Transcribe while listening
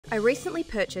I recently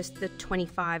purchased the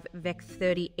 25 VEC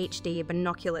 30 HD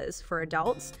binoculars for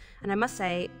adults, and I must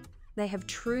say, they have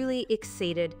truly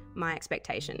exceeded my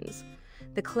expectations.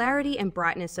 The clarity and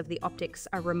brightness of the optics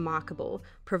are remarkable,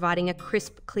 providing a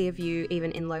crisp, clear view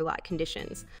even in low light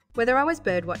conditions. Whether I was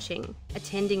birdwatching,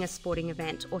 attending a sporting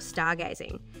event, or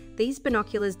stargazing, these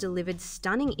binoculars delivered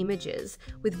stunning images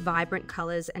with vibrant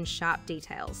colours and sharp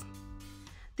details.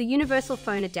 The universal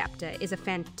phone adapter is a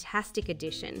fantastic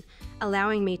addition,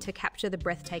 allowing me to capture the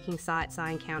breathtaking sights I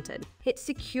encountered. It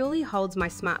securely holds my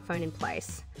smartphone in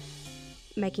place,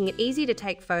 making it easy to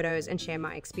take photos and share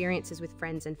my experiences with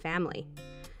friends and family.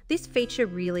 This feature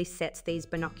really sets these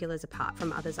binoculars apart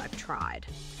from others I've tried.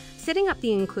 Setting up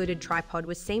the included tripod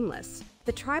was seamless.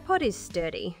 The tripod is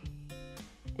sturdy,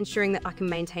 ensuring that I can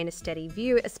maintain a steady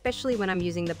view, especially when I'm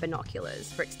using the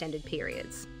binoculars for extended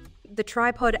periods. The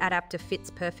tripod adapter fits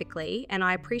perfectly, and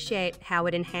I appreciate how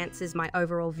it enhances my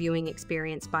overall viewing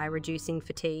experience by reducing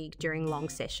fatigue during long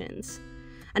sessions.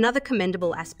 Another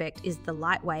commendable aspect is the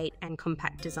lightweight and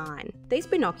compact design. These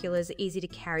binoculars are easy to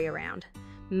carry around,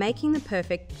 making them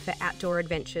perfect for outdoor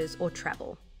adventures or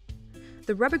travel.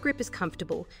 The rubber grip is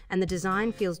comfortable and the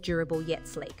design feels durable yet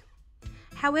sleek.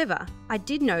 However, I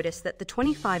did notice that the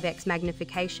 25x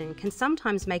magnification can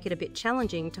sometimes make it a bit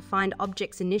challenging to find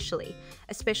objects initially,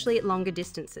 especially at longer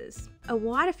distances. A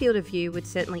wider field of view would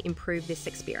certainly improve this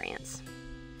experience.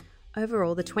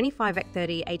 Overall, the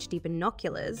 25x30 HD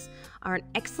binoculars are an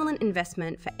excellent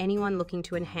investment for anyone looking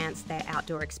to enhance their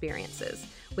outdoor experiences.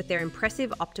 With their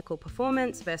impressive optical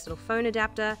performance, versatile phone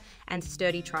adapter, and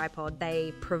sturdy tripod,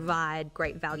 they provide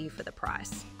great value for the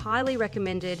price. Highly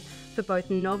recommended for both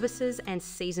novices and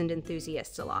seasoned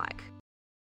enthusiasts alike.